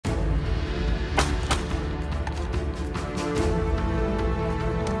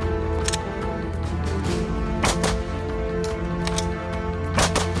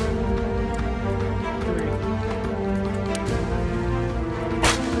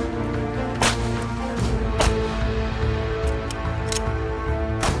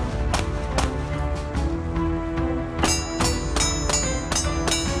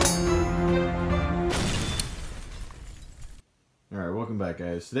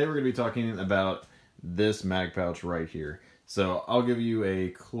guys. Today we're going to be talking about this mag pouch right here. So I'll give you a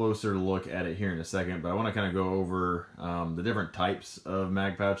closer look at it here in a second, but I want to kind of go over the different types of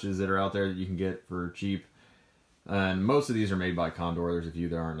mag pouches that are out there that you can get for cheap. And most of these are made by Condor. There's a few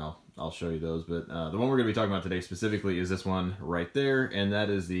that aren't. I'll show you those. But the one we're going to be talking about today specifically is this one right there, and that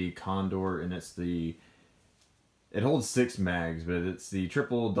is the Condor, and it holds 6 mags, but it's the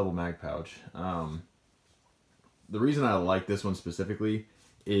triple double mag pouch. The reason I like this one specifically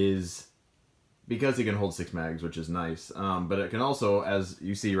is because it can hold 6 mags, which is nice. But it can also, as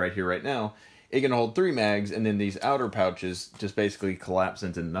you see right here right now, it can hold 3 mags, and then these outer pouches just basically collapse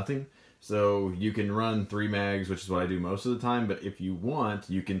into nothing. So you can run 3 mags, which is what I do most of the time, but if you want,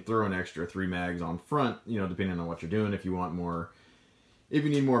 you can throw an extra 3 mags on front, you know, depending on what you're doing. If you want more, if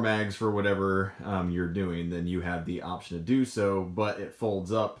you need more mags for whatever you're doing, then you have the option to do so, but it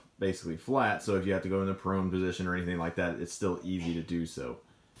folds up basically flat, so if you have to go in the prone position or anything like that, it's still easy to do so.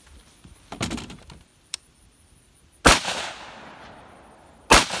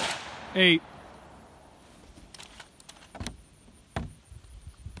 Eight.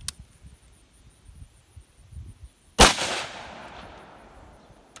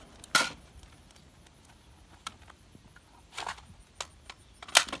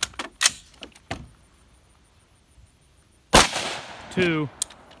 Two.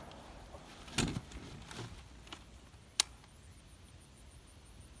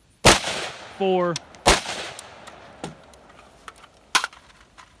 Four.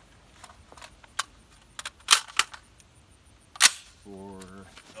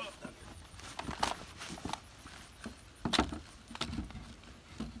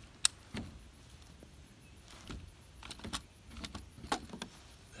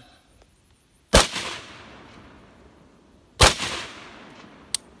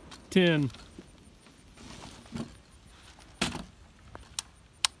 Ten.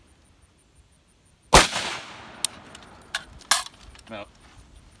 No.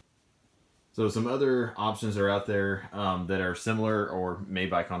 So some other options are out there that are similar or made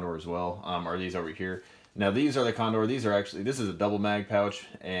by Condor as well are these over here. Now these are the Condor. These are actually, this is a double mag pouch,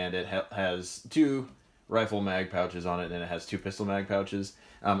 and it has 2 rifle mag pouches on it, and it has 2 pistol mag pouches.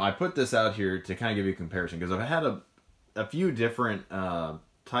 I put this out here to kind of give you a comparison because I've had a few different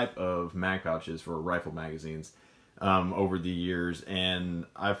type of mag pouches for rifle magazines over the years, and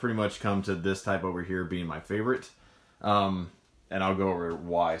I've pretty much come to this type over here being my favorite, and I'll go over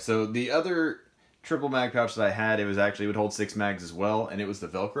why. So the other triple mag pouch that I had, it would hold 6 mags as well, and it was the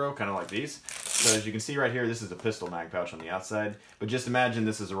Velcro, kind of like these. So as you can see right here, this is a pistol mag pouch on the outside, but just imagine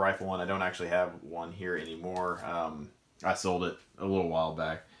this is a rifle one. I don't actually have one here anymore. I sold it a little while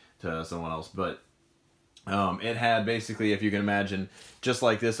back to someone else, but it had basically, if you can imagine, just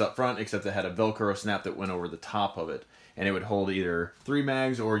like this up front, except it had a Velcro snap that went over the top of it, and it would hold either 3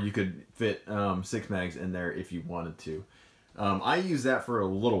 mags or you could fit 6 mags in there if you wanted to. I used that for a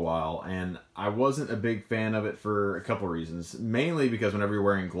little while, and I wasn't a big fan of it for a couple reasons. Mainly because whenever you're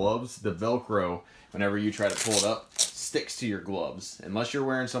wearing gloves, the Velcro, whenever you try to pull it up, sticks to your gloves. Unless you're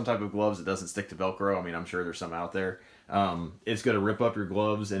wearing some type of gloves that doesn't stick to Velcro. I mean, I'm sure there's some out there. It's going to rip up your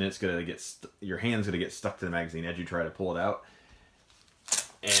gloves, and it's going to get your hand's going to get stuck to the magazine as you try to pull it out.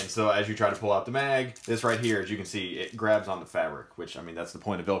 And so as you try to pull out the mag, this right here, as you can see, it grabs on the fabric, which, I mean, that's the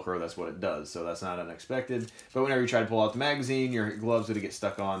point of Velcro. That's what it does. So that's not unexpected. But whenever you try to pull out the magazine, your glove's going to get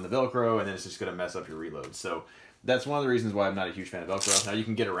stuck on the Velcro, and then it's just going to mess up your reload. So that's one of the reasons why I'm not a huge fan of Velcro. Now you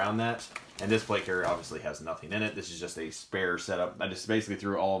can get around that, and this plate carrier obviously has nothing in it. This is just a spare setup. I just basically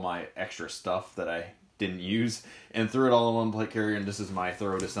threw all my extra stuff that I didn't use and threw it all in one plate carrier, and this is my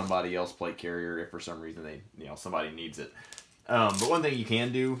throw to somebody else plate carrier if for some reason somebody needs it. But one thing you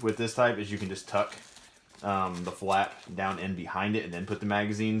can do with this type is you can just tuck the flap down in behind it and then put the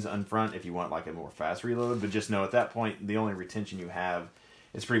magazines on front if you want like a more fast reload. But just know at that point, the only retention you have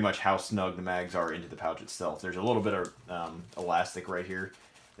is pretty much how snug the mags are into the pouch itself. There's a little bit of elastic right here,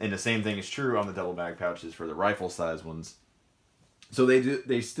 and the same thing is true on the double mag pouches for the rifle size ones. So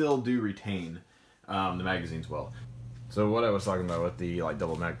they still do retain the magazines well. So what I was talking about with the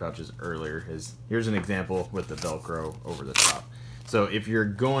double mag pouches earlier is, here's an example with the Velcro over the top. So if you're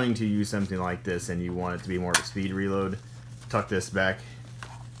going to use something like this and you want it to be more of a speed reload, tuck this back,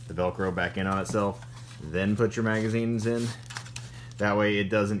 the Velcro back in on itself, then put your magazines in. That way it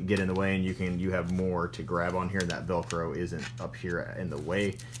doesn't get in the way, and you have more to grab on here. That Velcro isn't up here in the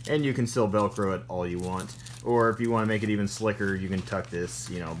way, and you can still Velcro it all you want. Or if you want to make it even slicker, you can tuck this,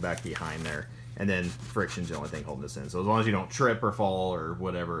 back behind there. And then friction's the only thing holding this in. So as long as you don't trip or fall or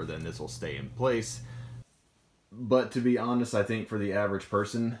whatever, then this will stay in place. But to be honest, I think for the average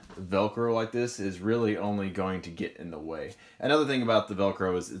person, Velcro like this is really only going to get in the way. Another thing about the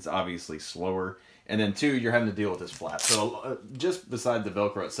Velcro is it's obviously slower. And then two, you're having to deal with this flap. So just beside the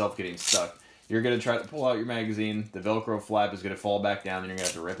Velcro itself getting stuck, you're going to try to pull out your magazine. The Velcro flap is going to fall back down, and you're going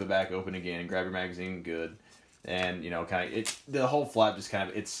to have to rip it back open again and grab your magazine good. And, you know, the whole flap just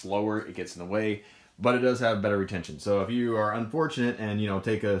it's slower, it gets in the way, but it does have better retention. So if you are unfortunate and, you know,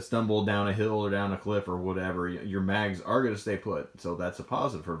 take a stumble down a hill or down a cliff or whatever, your mags are going to stay put. So that's a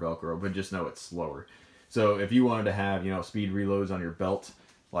positive for Velcro, but just know it's slower. So if you wanted to have, you know, speed reloads on your belt,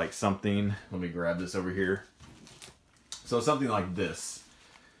 like something, let me grab this over here. So something like this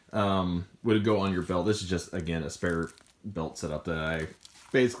would go on your belt. This is just, again, a spare belt setup that I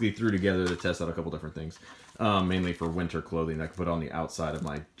basically threw together to test out a couple different things. Mainly for winter clothing that I can put on the outside of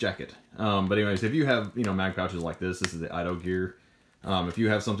my jacket. But anyways, if you have, you know, mag pouches like this is the idle gear. If you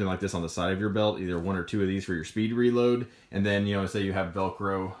have something like this on the side of your belt, either one or two of these for your speed reload, and then, you know, say you have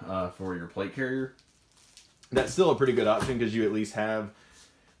Velcro for your plate carrier, that's still a pretty good option because you at least have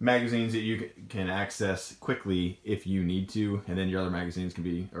magazines that you can access quickly if you need to, and then your other magazines can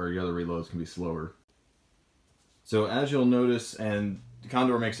be, or your other reloads can be slower. So as you'll notice, and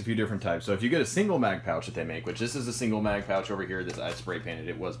Condor makes a few different types. So if you get a single mag pouch that they make, which this is a single mag pouch over here that I spray painted,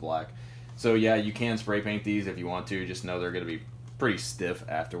 it was black. So yeah, you can spray paint these if you want to. Just know they're going to be pretty stiff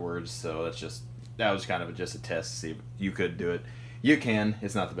afterwards. So that was kind of just a test to see if you could do it. You can.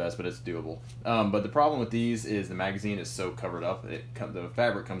 It's not the best, but it's doable. But the problem with these is the magazine is so covered up. The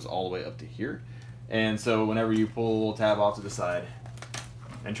fabric comes all the way up to here. And so whenever you pull a little tab off to the side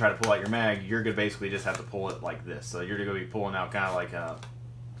and try to pull out your mag, you're gonna basically just have to pull it like this. So you're gonna be pulling out kind of like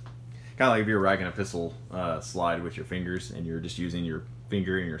if you're racking a pistol slide with your fingers, and you're just using your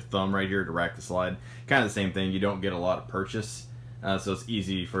finger and your thumb right here to rack the slide. Kind of the same thing. You don't get a lot of purchase, so it's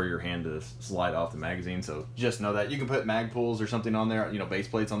easy for your hand to slide off the magazine. So just know that you can put mag pulls or something on there, you know, base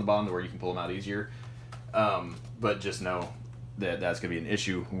plates on the bottom where you can pull them out easier. But just know that that's going to be an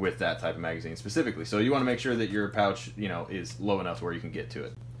issue with that type of magazine specifically. So you want to make sure that your pouch, you know, is low enough where you can get to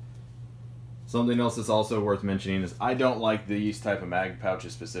it. Something else that's also worth mentioning is I don't like these type of mag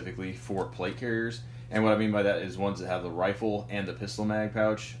pouches specifically for plate carriers. And what I mean by that is ones that have the rifle and the pistol mag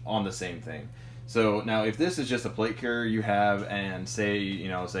pouch on the same thing. So now if this is just a plate carrier you have, and say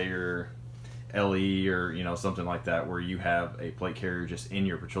you're LE or, you know, something like that, where you have a plate carrier just in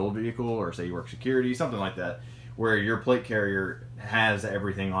your patrol vehicle, or say you work security, something like that, where your plate carrier has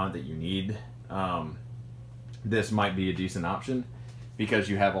everything on it that you need, this might be a decent option because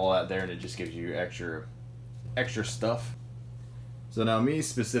you have all that there and it just gives you extra stuff. So now me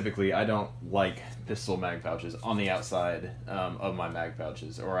specifically, I don't like pistol mag pouches on the outside of my mag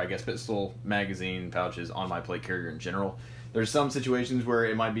pouches, or I guess pistol magazine pouches on my plate carrier in general. There's some situations where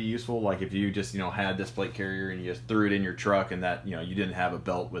it might be useful, like if you just, you know, had this plate carrier and you just threw it in your truck and that, you know, you didn't have a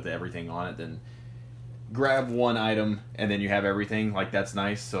belt with everything on it, then grab one item and then you have everything. Like, that's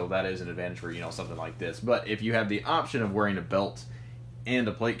nice. So that is an advantage for, you know, something like this. But if you have the option of wearing a belt and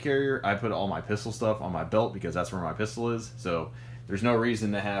a plate carrier, I put all my pistol stuff on my belt because that's where my pistol is. So there's no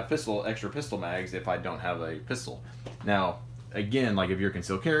reason to have extra pistol mags if I don't have a pistol. Now, again, like if you're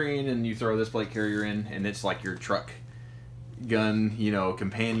concealed carrying and you throw this plate carrier in and it's like your truck gun, you know,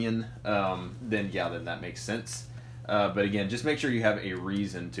 companion, then yeah, then that makes sense. But again, just make sure you have a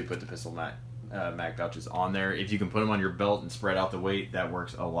reason to put the pistol mag pouches on there. If you can put them on your belt and spread out the weight, that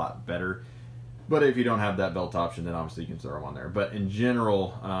works a lot better. But if you don't have that belt option, then obviously you can throw them on there. But in general,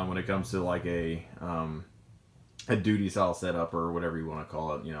 when it comes to like a duty style setup or whatever you want to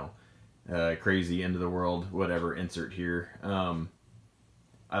call it, you know, crazy end of the world, whatever, insert here.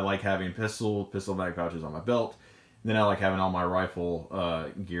 I like having pistol mag pouches on my belt. Then I like having all my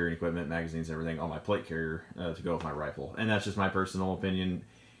rifle gear and equipment, magazines, and everything on my plate carrier to go with my rifle. And that's just my personal opinion.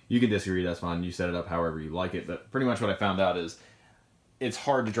 You can disagree, that's fine. You set it up however you like it. But pretty much what I found out is it's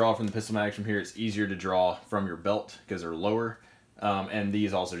hard to draw from the pistol mags from here. It's easier to draw from your belt because they're lower. And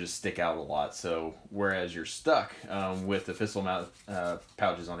these also just stick out a lot. So whereas you're stuck with the pistol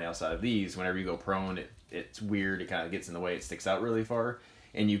pouches on the outside of these, whenever you go prone, it's weird. It kind of gets in the way. It sticks out really far.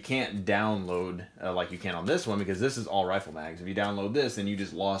 And you can't download like you can on this one because this is all rifle mags. If you download this, then you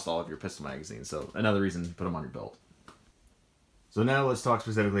just lost all of your pistol magazines. So another reason to put them on your belt. So now let's talk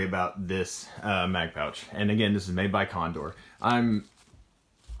specifically about this mag pouch. And again, this is made by Condor. I'm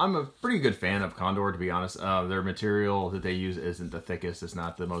a pretty good fan of Condor, to be honest. Their material that they use isn't the thickest. It's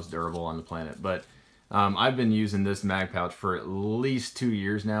not the most durable on the planet. But I've been using this mag pouch for at least 2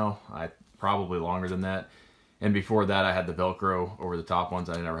 years now. Probably longer than that. And before that, I had the Velcro over the top ones.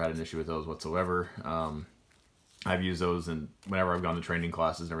 I never had an issue with those whatsoever. I've used those whenever I've gone to training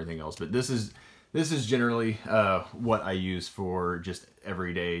classes and everything else. But this is This is generally what I use for just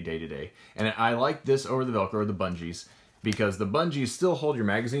everyday, day-to-day. And I like this over the Velcro, the bungees, because the bungees still hold your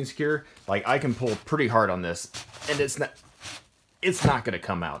magazine secure. Like, I can pull pretty hard on this, and it's not going to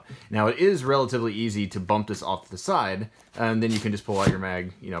come out. Now, it is relatively easy to bump this off to the side, and then you can just pull out your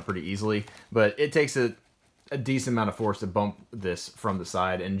mag, you know, pretty easily. But it takes a decent amount of force to bump this from the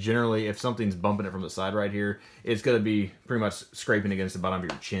side, and generally, if something's bumping it from the side right here, it's going to be pretty much scraping against the bottom of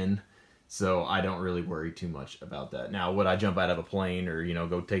your chin. So I don't really worry too much about that. Now, would I jump out of a plane or, you know,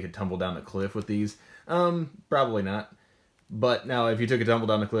 go take a tumble down the cliff with these? Probably not. But now, if you took a tumble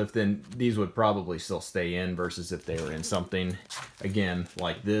down the cliff, then these would probably still stay in, versus if they were in something, again,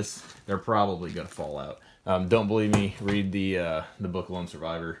 like this, they're probably going to fall out. Don't believe me, read the book Lone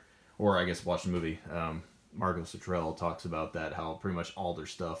Survivor, or I guess watch the movie. Margot Suttrell talks about that, how pretty much all their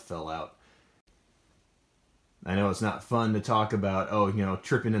stuff fell out. I know it's not fun to talk about, oh, you know,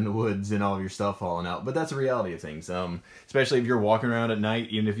 tripping in the woods and all of your stuff falling out, but that's a reality of things. Especially if you're walking around at night,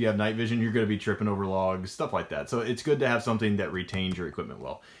 even if you have night vision, you're going to be tripping over logs, stuff like that. So it's good to have something that retains your equipment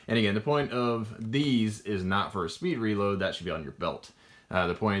well. And again, the point of these is not for a speed reload. That should be on your belt.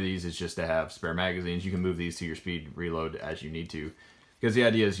 The point of these is just to have spare magazines. You can move these to your speed reload as you need to, because the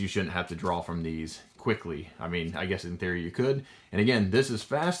idea is you shouldn't have to draw from these quickly. I mean, I guess in theory you could. And again, this is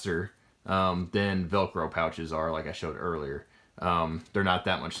faster than Velcro pouches are, like I showed earlier. They're not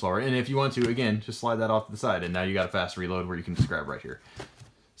that much slower. And if you want to, again, just slide that off to the side, and now you got a fast reload where you can just grab right here.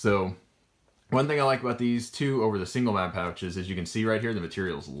 So one thing I like about these two over the single mag pouches is you can see right here the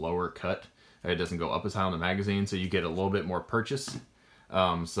material's lower cut. It doesn't go up as high on the magazine, so you get a little bit more purchase.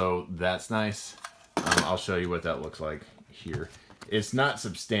 So that's nice. I'll show you what that looks like here. It's not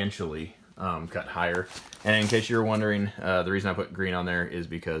substantially cut higher. And in case you're wondering, the reason I put green on there is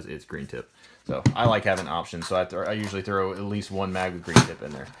because it's green tip. So I like having options. So I usually throw at least one mag with green tip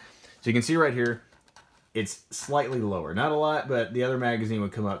in there. So you can see right here, it's slightly lower. Not a lot, but the other magazine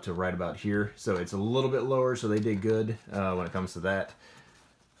would come up to right about here. So it's a little bit lower, so they did good when it comes to that.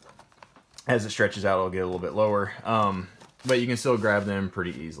 As it stretches out, it'll get a little bit lower. But you can still grab them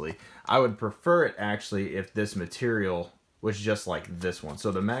pretty easily. I would prefer it actually if this material was just like this one.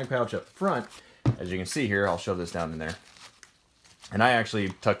 So the mag pouch up front, as you can see here, I'll shove this down in there. And I actually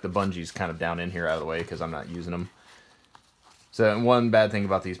tuck the bungees kind of down in here out of the way because I'm not using them. So one bad thing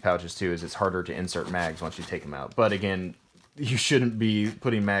about these pouches too is it's harder to insert mags once you take them out. But again, you shouldn't be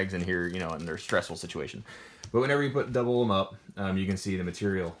putting mags in here, you know, in their stressful situation. But whenever you double them up, you can see the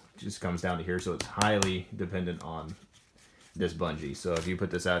material just comes down to here. So it's highly dependent on this bungee. So if you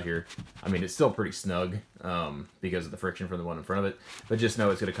put this out here, I mean, it's still pretty snug because of the friction from the one in front of it, but just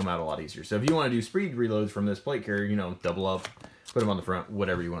know it's going to come out a lot easier. So if you want to do speed reloads from this plate carrier, you know, double up, put them on the front,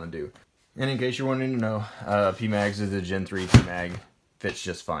 whatever you want to do. And in case you're wanting to know, PMags is a Gen 3 PMag, fits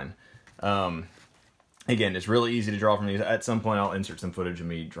just fine. Again, it's really easy to draw from these. At some point, I'll insert some footage of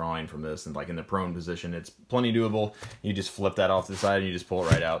me drawing from this, and like in the prone position, it's plenty doable. You just flip that off to the side and you just pull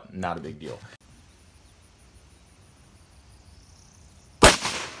it right out. Not a big deal.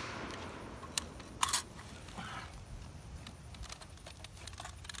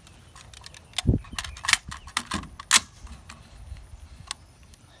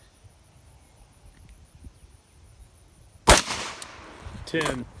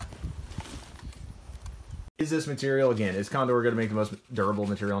 Is this material, again, is Condor going to make the most durable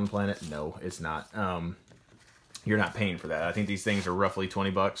material on the planet? No, it's not. You're not paying for that. I think these things are roughly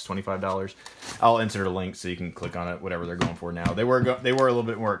 20 bucks, $25. I'll insert a link so you can click on it, whatever they're going for now. They were a little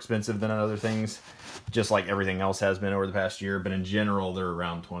bit more expensive than other things, just like everything else has been over the past year, but in general, they're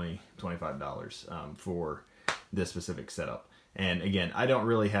around $20, $25 for this specific setup. And again, I don't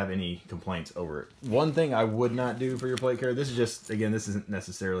really have any complaints over it. One thing I would not do for your plate carrier, this is just, again, this isn't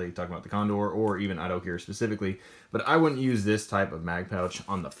necessarily talking about the Condor or even I don't care specifically, but I wouldn't use this type of mag pouch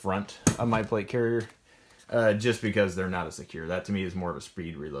on the front of my plate carrier just because they're not as secure. That to me is more of a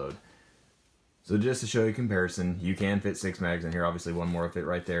speed reload. So just to show you a comparison, you can fit 6 mags in here. Obviously one more will fit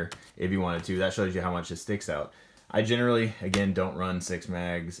right there if you wanted to. That shows you how much it sticks out. I generally, again, don't run 6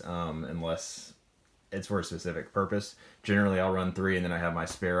 mags unless it's for a specific purpose. Generally, I'll run 3, and then I have my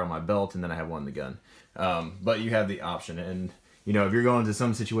spare on my belt, and then I have one in the gun. But you have the option. And, you know, if you're going to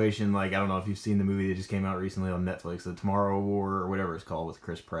some situation, like, I don't know if you've seen the movie that just came out recently on Netflix, The Tomorrow War, or whatever it's called, with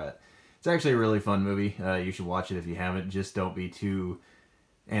Chris Pratt. It's actually a really fun movie. You should watch it if you haven't. Just don't be too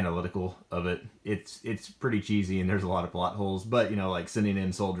analytical of it. It's pretty cheesy, and there's a lot of plot holes. But, you know, like, sending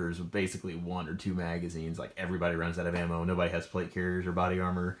in soldiers with basically 1 or 2 magazines. Like, everybody runs out of ammo. Nobody has plate carriers or body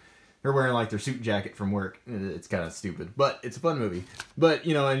armor. They're wearing like their suit jacket from work. It's kind of stupid, but it's a fun movie. But,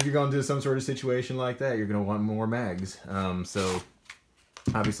 you know, and if you're going to some sort of situation like that, you're going to want more mags. So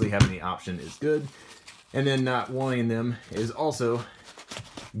Obviously, having the option is good. And then not wanting them is also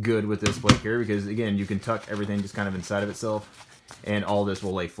good with this plate carrier because, again, you can tuck everything just kind of inside of itself, and all this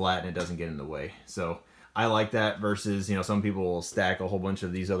will lay flat and it doesn't get in the way. So I like that versus, you know, some people will stack a whole bunch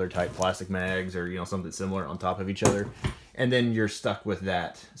of these other type plastic mags or, you know, something similar on top of each other, and then you're stuck with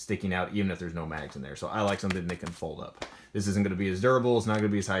that sticking out even if there's no mags in there. So I like something that can fold up. This isn't going to be as durable, it's not going to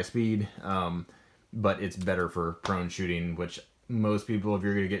be as high speed, but it's better for prone shooting, which most people, if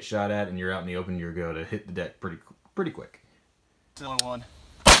you're going to get shot at and you're out in the open, you're going to hit the deck pretty quick. Still one.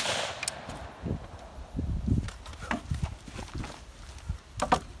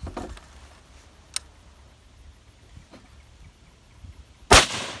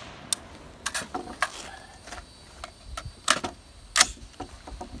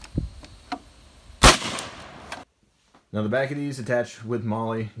 Now the back of these attach with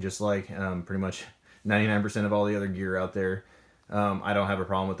MOLLE, just like pretty much 99% of all the other gear out there. I don't have a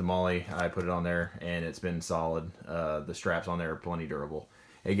problem with the MOLLE. I put it on there and it's been solid. The straps on there are plenty durable.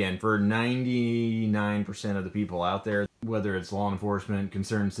 Again, for 99% of the people out there, whether it's law enforcement,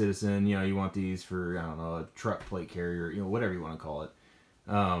 concerned citizen, you know, you want these for, I don't know, a truck plate carrier, you know, whatever you want to call it.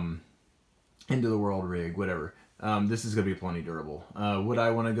 Into the world rig, whatever. This is going to be plenty durable. Would I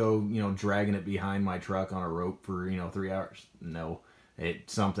want to go, you know, dragging it behind my truck on a rope for, you know, 3 hours? No.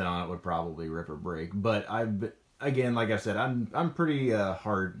 Something on it would probably rip or break. But again, like I said, I'm pretty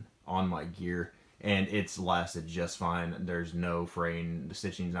hard on my gear, and it's lasted just fine. There's no fraying. The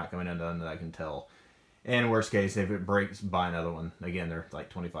stitching's not coming undone that I can tell. And worst case, if it breaks, buy another one. Again, they're like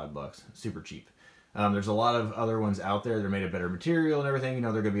 25 bucks. Super cheap. There's a lot of other ones out there. They're made of better material and everything. You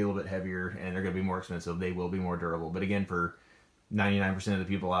know, they're going to be a little bit heavier and they're going to be more expensive. They will be more durable. But again, for 99% of the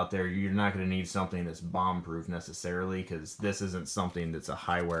people out there, you're not going to need something that's bomb-proof necessarily, because this isn't something that's a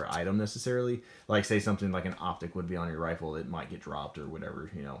high-wear item necessarily. Like, say, something like an optic would be on your rifle. It might get dropped or whatever.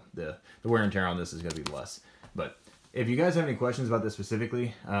 You know, the wear and tear on this is going to be less. But if you guys have any questions about this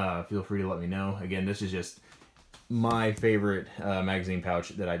specifically, feel free to let me know. Again, this is just my favorite magazine pouch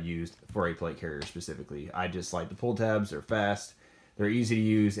that I've used for a plate carrier specifically. I just like the pull tabs. They're fast, they're easy to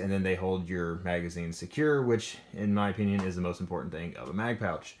use, and then they hold your magazine secure, which in my opinion is the most important thing of a mag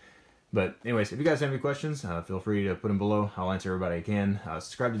pouch. But anyways, if you guys have any questions, feel free to put them below. I'll answer everybody I can.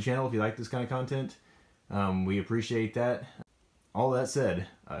 Subscribe to the channel if you like this kind of content. We appreciate that. All that said,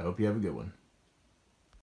 I hope you have a good one.